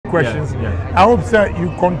questions. I hope, sir,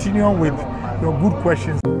 you continue with your good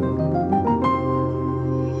questions.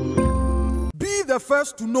 Be the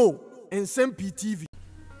first to know Nsem-Pii TV.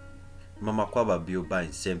 Mama Kwaba bio by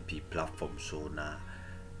Nsem-Pii platform so na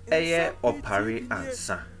Opare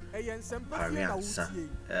Ansah. Opare Ansah.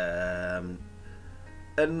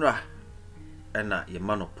 Enra ena ye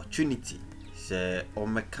man opportunity say o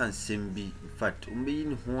meka Nsem-Pii. In fact umbe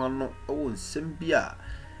ni ho ano o Nsem-Pii a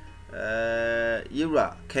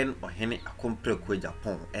yira Ken Agyapong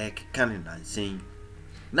kan na nsen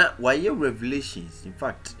na why revelations. In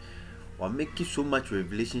fact we're making so much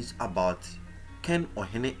revelations about Ken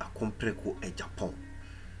Agyapong.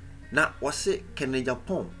 Now, what say Ken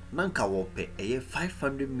Agyapong? Nanka wope a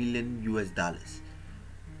 $500 million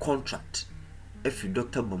contract if you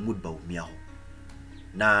Dr.Bawumia.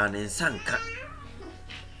 Na nensanka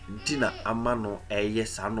Ntina amano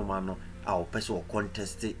sanomano our person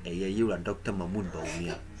contest a year Dr.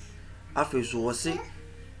 Bawumia. After so was say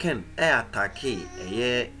Ken attack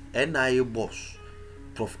a NIA boss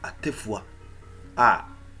Prof Atifwa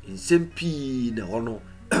Nsem-Pii na ono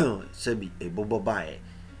sebi ebobo bae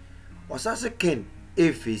wasase Ken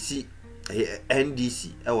FAC NDC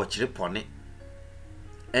e wo kire pone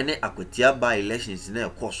ene akwatia by elections na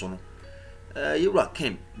ekoso no yura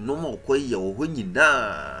Ken no ma okoyi wo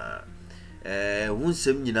honyina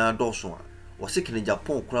wunsem nyina doso a wose Ken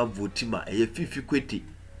Agyapong kura vote ma e fifi kweti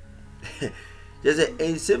jese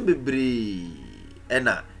ensem bebre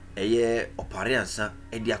ena Opare Ansah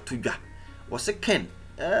edi atudwa wose Ken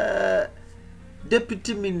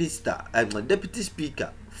deputy minister deputy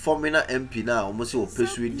speaker former MP na almost o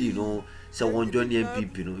persuade no say won join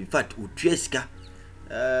MPP no. In fact utua sika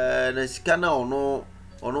na sika na ono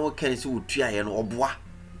Ken say utua ye no oboa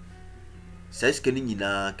say sika ni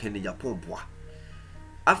nyina Ken Agyapong boa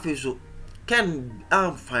afi so Ken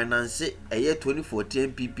finance 2014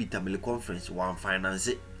 MPP Tamale conference one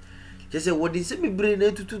finance just say what is me brain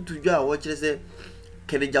to dwa what say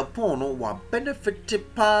Ken Agyapong no wa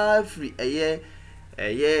benefit pa free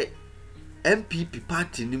MPP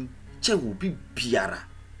party nim che wo bi biara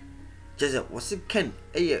just say was Ken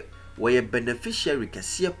we beneficiary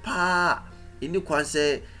kase pa ini kwan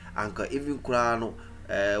say anka even kura no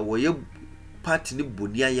we party ni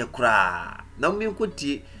boni aye kura na me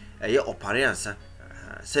nkotie Opare Ansah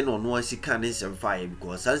say no no asika ne Nsem-Pii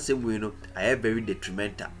because Nsem we no aye very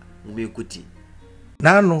detrimental me nkotie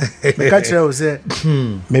Nano, me catch you say,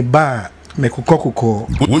 me ba, me kuko.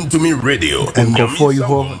 Want to me radio. And go for you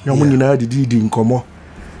ho, nyomu nyina didi nkomo.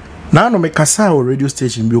 Nano me kasa o radio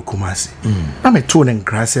station bi Kumasi. Na me tone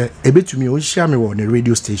nkra se, ebetumi o hia me wo ne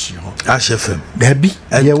radio station ho. Ash FM. Da bi,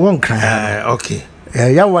 ye won kran. Okay.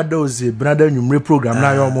 Ya wada o ze brother nwumre program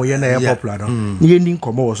na yo mo ye na ye popular no. Ni eni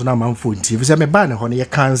nkomo wo so na manfo nti. Se me ba ne ho ne ye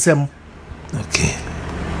kansem. Okay.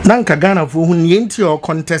 Nanka Ghana fo hu ne enti o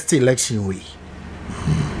contest election we.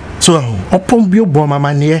 So, upon bio bomb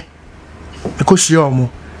manie, because you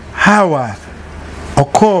how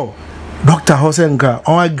call Dr. Hosenga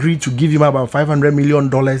or agreed to give him about $500 million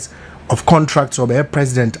of contracts of a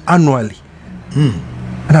president annually. And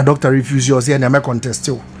a doctor refused yours here and I contest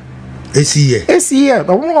too. ACA,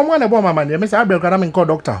 but one about my money, Mr. Abel can call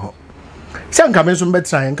Dr. Ho. Some come in some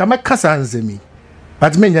better and come at Cassanzemi.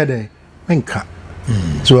 But many day, Menka.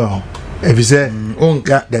 So, if you say,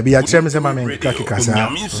 there be a chairman, say, "Mamma, kaki kasa."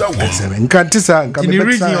 Nkantisa, in the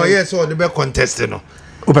region, yes, or the best contestant. No,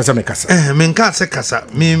 upasame kasa. Men can't say kasa.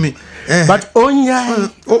 Me. But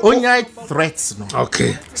only threats. No.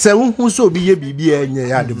 Okay. Say, who so be ye BBA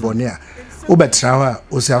ya de bonia. Ubetrawa,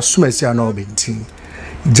 o say asumesi ano binting.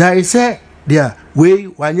 Jai say, there, we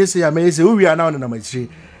when you say amazing, we are now in number 3.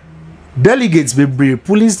 Delegates be brave.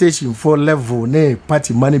 Police station 4 level. Ne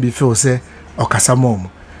party money before say okasa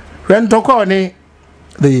mom. When Tokone,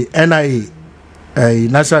 the NIA,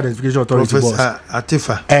 National Identification Authority Professor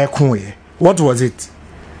Atifa. What was it?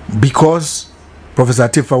 Because Professor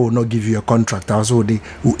Atifa will not give you a contract. Also, the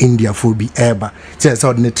India will be able. Just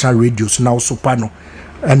out natural radios now soprano.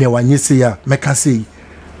 And when you say, make us say,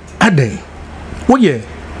 Ade, we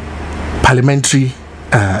parliamentary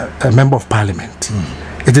a member of parliament.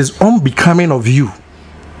 It is unbecoming of you.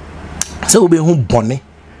 So we be home bonnet.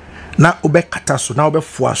 Na obe kataso na obe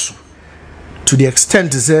fuaso to the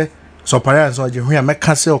extent say so Opare Ansah je hia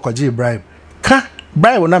meka se okoje bribe ka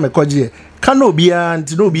bribe na mekoje ka no bia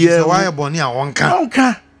anti no bia why boni a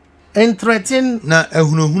wonka and threaten na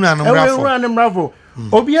ehunahuna no mrafo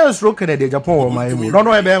obi ansro Kennedy Japan wo mai mu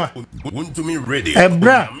no ebe ma Want to me radio.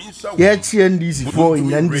 ebra ye chi NDC for in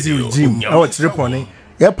NDC regime e wo chirepone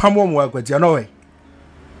ye pamo mu akwati no we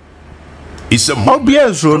It's a obi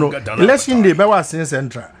ansro no election day be wa sin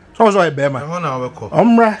central So was why Bema.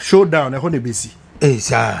 Omra showdown, a honey busy. Eh,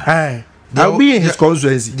 sir. Aye. I'll be in his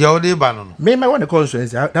constituency. The old day banon. Me, I want a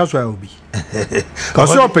constituency. That's where I will be.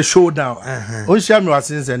 Because you up a showdown. Oh, Shami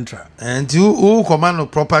was in Central. And you command a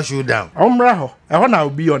proper showdown. Omra, I want to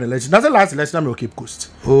be on election. That's the last election I'm Cape Coast.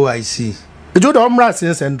 Oh, I see. The Joe Omra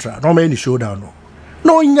in Central. No many showdown.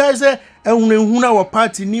 No, in guys, and when our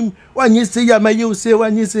party name, when you say, you say,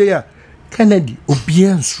 when you say, Kennedy,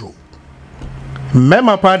 Obienso.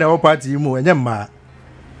 Mema part of our party, mo and Yama.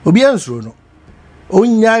 Obienso, no.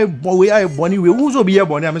 Onya we are bonny, we also be a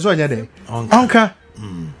bonny. I'm so there. Anka,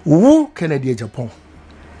 who Kennedy Agyapong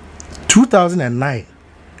 2009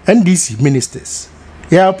 NDC ministers.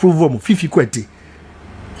 Yeah, approve of 50 kweti.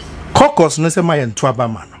 Caucus no se mayen to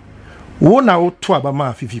Abama. Wo na wo to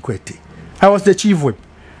Abama 50 kweti. I was the chief whip.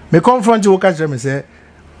 Me confront you catch them say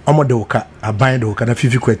omo oka aban de oka na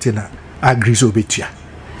 50 kweti na agree so betua.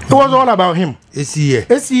 It was all about him. It's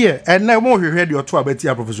here. And now more heard your to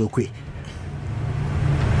abetia Professor Kwe.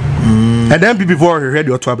 And then before he read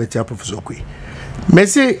your to abetia Professor Kwe. Me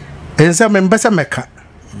say and some members meka.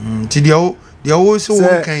 Tidio they also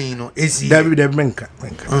one kind, you know. It's David Menka.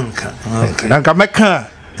 Nanka meka.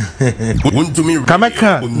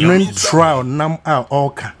 Kameka no trial nam a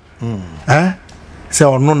oka. Se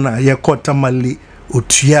ono na ye ko tamale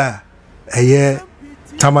otua eye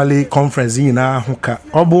tamale conference nyina hoka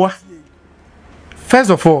oboa.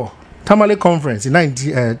 First of all, tamale conference in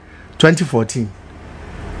 2014.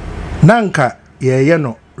 Nanka ye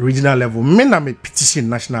no regional level. Me na me petition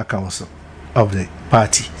National Council of the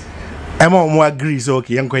party. Ema mo agree so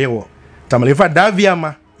okay yenko ye wo. Tamale fa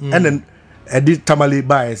Daviama and then edit tamale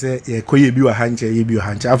by say ye koye bi wa hanche ye bi wa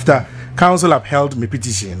hanche after council upheld my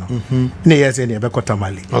petition no yes any be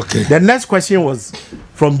tamale. Okay, the next question was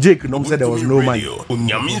from Jake. No said there was no money.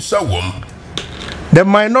 The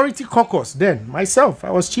minority caucus, then myself, I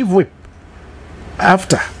was chief whip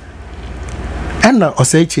after and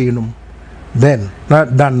oseche then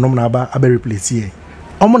not done no ba abe replace here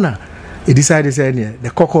omona he decided say the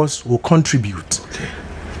caucus will contribute. Okay,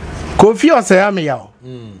 Kofi Osayame yaw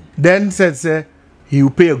then said say he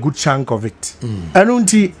will pay a good chunk of it. And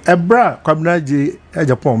unti ebra Kwabena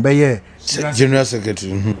Agyapong be here general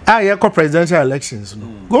secretary yeah, presidential elections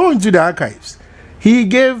go into the archives. He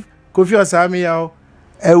gave Kofi Osayame yaw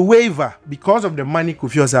a waiver because of the money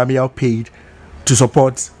Kofi Osayame yaw paid to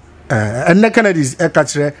support and Kennedy's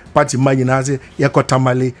party marginaze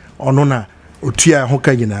yakotamale onona otua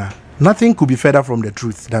hoka nyina. Nothing could be further from the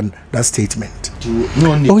truth than that statement.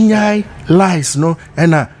 Onyai lies no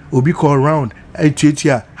and obi call around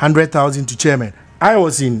 100,000 to chairman. I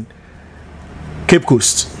was in Cape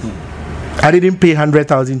Coast. I didn't pay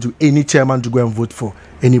 100,000 to any chairman to go and vote for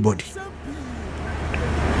anybody.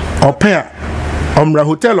 Opare Omra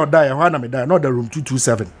hotel or die me die not the room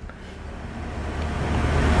 227.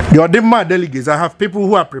 The Odema delegates, I have people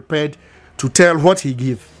who are prepared to tell what he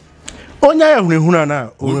gave. Onya huna na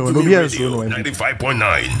obi enso no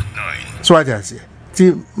 95.9. So I just say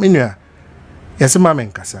ti menua yesi ma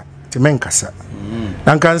menkasa ti menkasa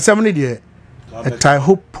na nkansam ne de I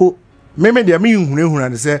hope me de me huna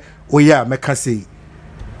ne say oya meka say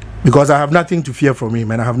because I have nothing to fear from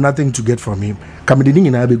him and I have nothing to get from him. Come de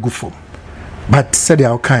nyina be good for. But said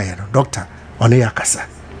the okay doctor on yakasa.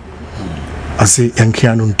 I say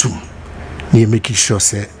yankianu ntum. Ni make sure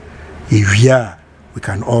say we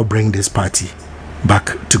can all bring this party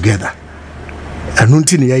back together. And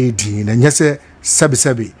until the din and yes,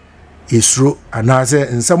 sabi isro and I say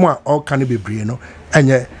and someone all can be brino and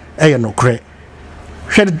ye no cre.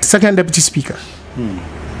 She had the second deputy speaker.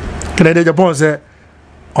 Ken Agyapong say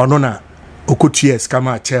Onona Okutuye's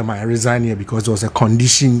kama chairman resign here because there was a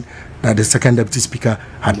condition that the second deputy speaker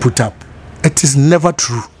had put up. It is never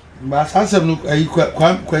true. But answer no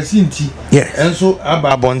kwasinti yes and so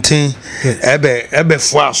ababonten ebe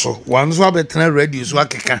fuaso one so abetena radio so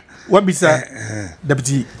akeka what be sir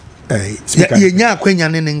deputy speaker ye nya akwanya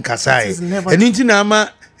ne nkasa enti na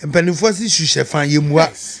ama mpanifo si hwehwe yemua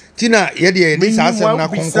tina ye de ni sasem na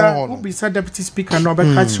konkon ho no be sir deputy speaker no be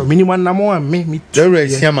catch so minimum na mo me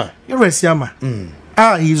Resiama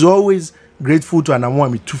he's always grateful to Anamo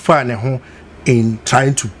me too far ne ho in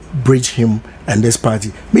trying to bridge him and this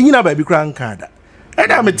party. Me nyina baby kran kada.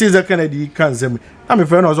 And I'm a teaser Kennedy can say me. I'm a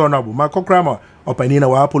friend was honorable. My cockrama Opanina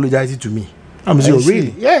will apologize to me. I'm so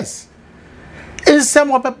really? Yes. Is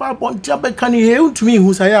some of papa on job can you to me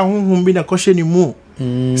who say whom been a caution more.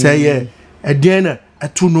 Say yeah, a dinner a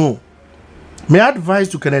two no. My advice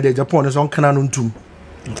to Canada Japan is on Canon too.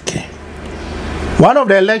 Okay. One of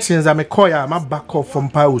the elections I'm a koya, my back off from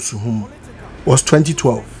Pausu was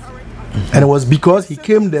 2012. And it was because he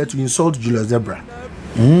came there to insult Julius Zebra.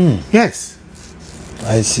 Yes.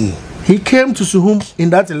 I see. He came to Suhum in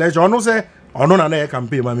that election. I don't say, I don't know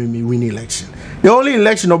campaign, but me win election. The only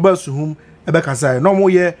election about Suhum, about Kasai, no more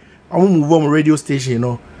year, I won't move on radio station, you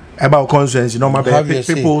know, about concerns, you know, my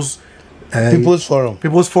people's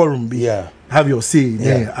forum, yeah. Have your say,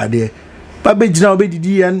 yeah, are there. But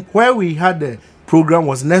and where we had the program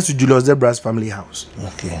was next to Julius Zebra's family house.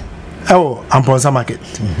 Okay. Oh, Amponsa Market.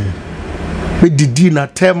 With the dinner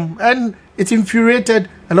term, and it infuriated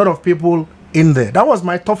a lot of people in there. That was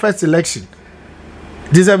my toughest election.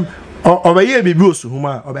 This over here be Bruce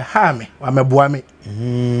Huma, over Hame, or me Boame.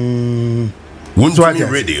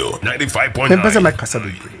 Radio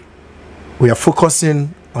 95.9. We are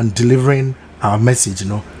focusing on delivering our message, you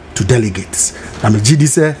know, to delegates. I'm a GD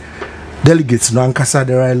say delegates, no Ankasa,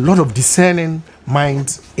 there are a lot of discerning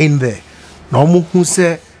minds in there. No who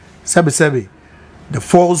say Sabi, the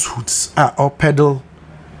falsehoods are all peddled.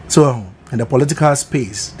 So in the political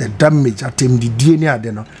space, the damage at him, the DNA,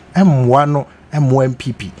 they know, M1,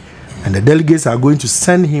 M1PP. And the delegates are going to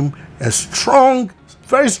send him a strong,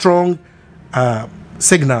 very strong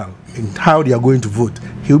signal in how they are going to vote.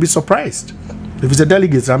 He will be surprised. If it's a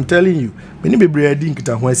delegate, I'm telling you, many people are doing it.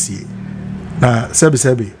 Now,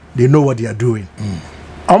 Sebi, they know what they are doing.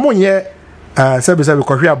 I'm on here, Sebi,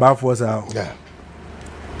 because we are about for us.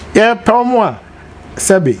 Yeah, Palmoa,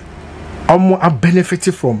 Sebi, I'm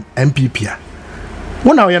benefiting from MPP.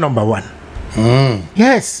 When are you number one?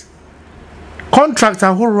 Yes.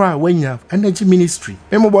 Contractor who when you have energy ministry.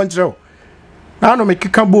 Now no make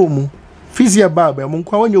Kambomu. Fizia Baba,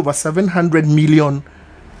 when you over 700 million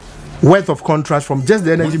worth of contracts from just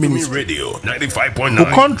the energy ministry. Radio 95.9. The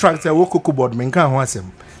contractor wo Cocoa board menka ho asem.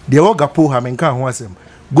 The Ogapo ha menka ho asem.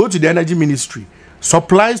 Go to the energy ministry.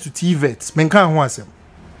 Supplies to TVETs menka ho asem.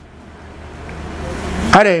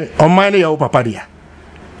 Are on mine ya papa dia.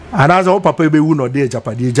 And as papa be wu no dey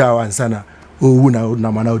japade ja ansana. Oh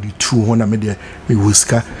na mana di two ho na me dey me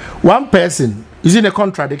wuska. One person is in a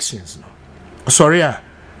contradictions. Sorry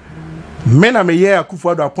men are me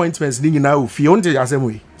Akufo appointments ni na ofi on te asem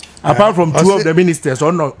we. Apart from two of the ministers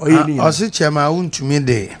or no or say chairman won to me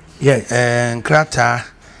dey. Yes. Krata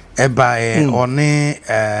eba one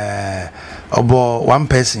obo one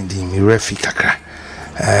person di me refi kakra.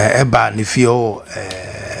 Eba ni fi o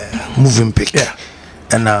moving pick. Yeah.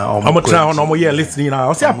 And I'm try on no year listening now.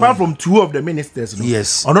 I say apart from two of the ministers, no?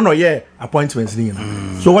 Yes. I don't know appointments ni.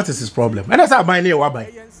 So what is his problem? And that's how my name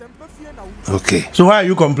wabai. Okay. So why are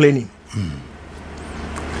you complaining?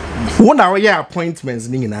 When our year appointments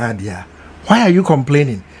ni na dia. Why are you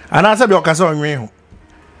complaining? And I said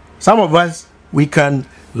some of us we can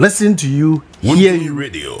listen to you, hear you,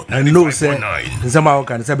 Radio and know say somehow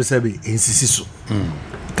can sebi insisiso.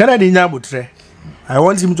 I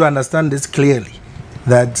want him to understand this clearly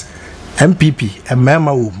that MPP and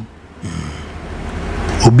Mama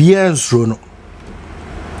Obia and Srono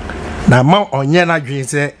na ma onye na dwen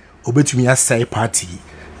say obetumi asai party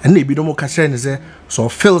and na bi do mo ka kire ne say so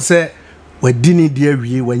feel say wadini de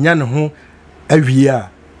awie wanya ne ho awie a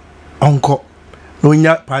onko no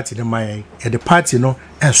nya party ne mai e the party no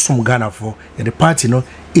esom Ghana for e the party no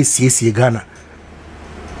esiesie Ghana.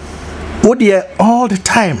 Oh dear, all the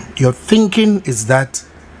time your thinking is that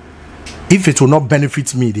if it will not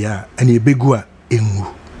benefit me there and a big one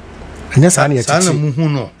engu. And yes,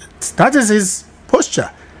 that is his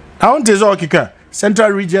posture. Now on is all kika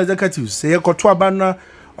central region executives say kotwa bana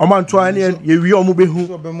omantoa ne ye wi omo behu.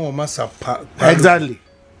 Exactly.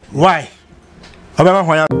 Why?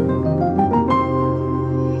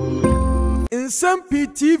 Nsem-Pii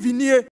TV